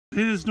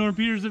Hey, this is Norm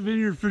Peters at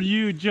Vineyard for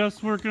you,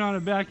 just working on a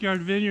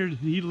backyard vineyard.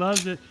 He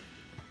loves it.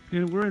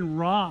 And we're in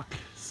rock,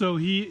 so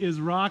he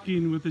is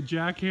rocking with a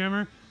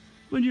jackhammer.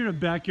 When you're in a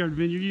backyard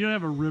vineyard, you don't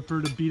have a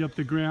ripper to beat up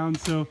the ground,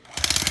 so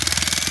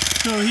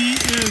he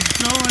is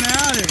going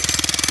at it.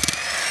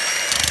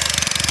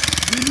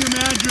 Vineyard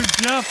Manager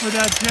Jeff with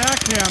that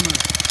jackhammer.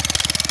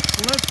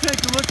 So let's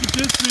take a look at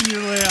this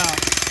vineyard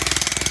layout.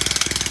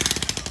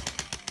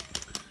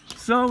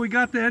 So we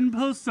got the end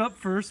posts up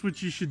first,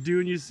 which you should do,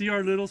 and you see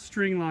our little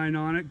string line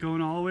on it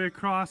going all the way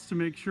across to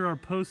make sure our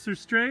posts are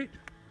straight.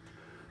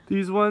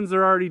 These ones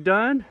are already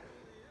done.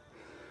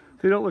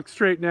 They don't look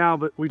straight now,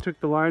 but we took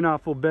the line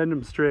off, we'll bend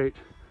them straight.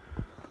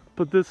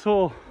 But this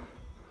whole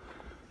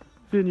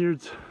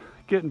vineyard's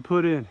getting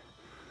put in.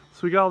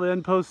 So we got all the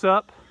end posts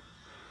up,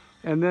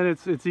 and then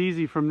it's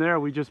easy from there.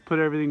 We just put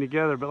everything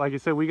together. But like I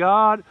said, we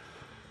got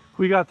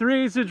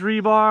 3/8"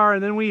 rebar,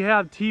 and then we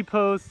have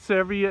T-posts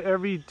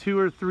every 2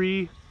 or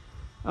 3,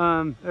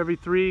 every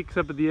 3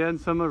 except at the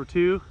end, some are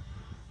 2.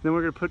 Then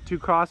we're gonna put 2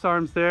 cross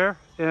arms there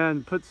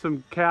and put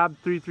some cab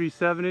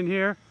 337 in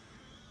here.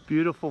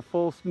 Beautiful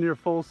near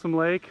Folsom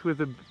Lake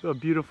with a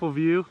beautiful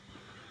view.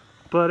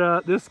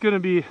 But this is gonna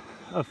be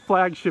a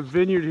flagship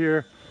vineyard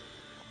here.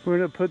 We're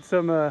gonna put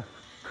some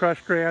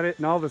crushed granite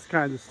and all this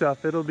kinds of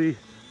stuff. It'll be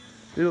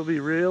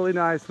really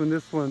nice when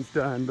this one's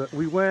done. But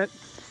we went,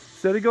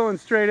 instead of going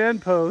straight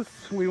end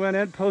posts, we went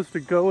end post to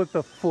go with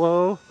the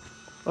flow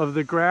of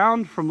the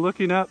ground from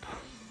looking up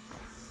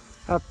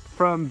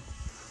from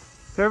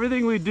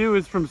everything we do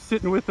is from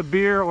sitting with a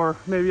beer, or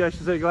maybe I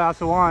should say a glass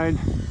of wine,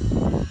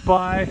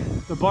 by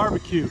the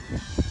barbecue.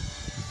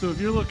 So if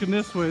you're looking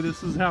this way,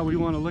 this is how we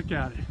want to look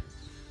at it.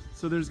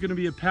 So there's going to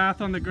be a path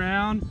on the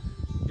ground,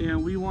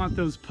 and we want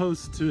those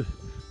posts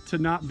to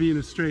not be in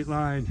a straight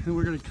line, and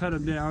we're going to cut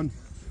them down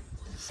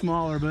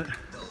smaller. But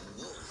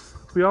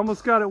we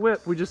almost got it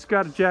whipped. We just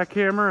got a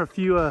jackhammer, a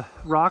few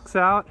rocks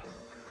out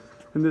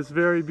in this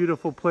very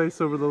beautiful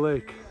place over the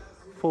lake,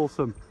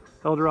 Folsom,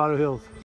 El Dorado Hills.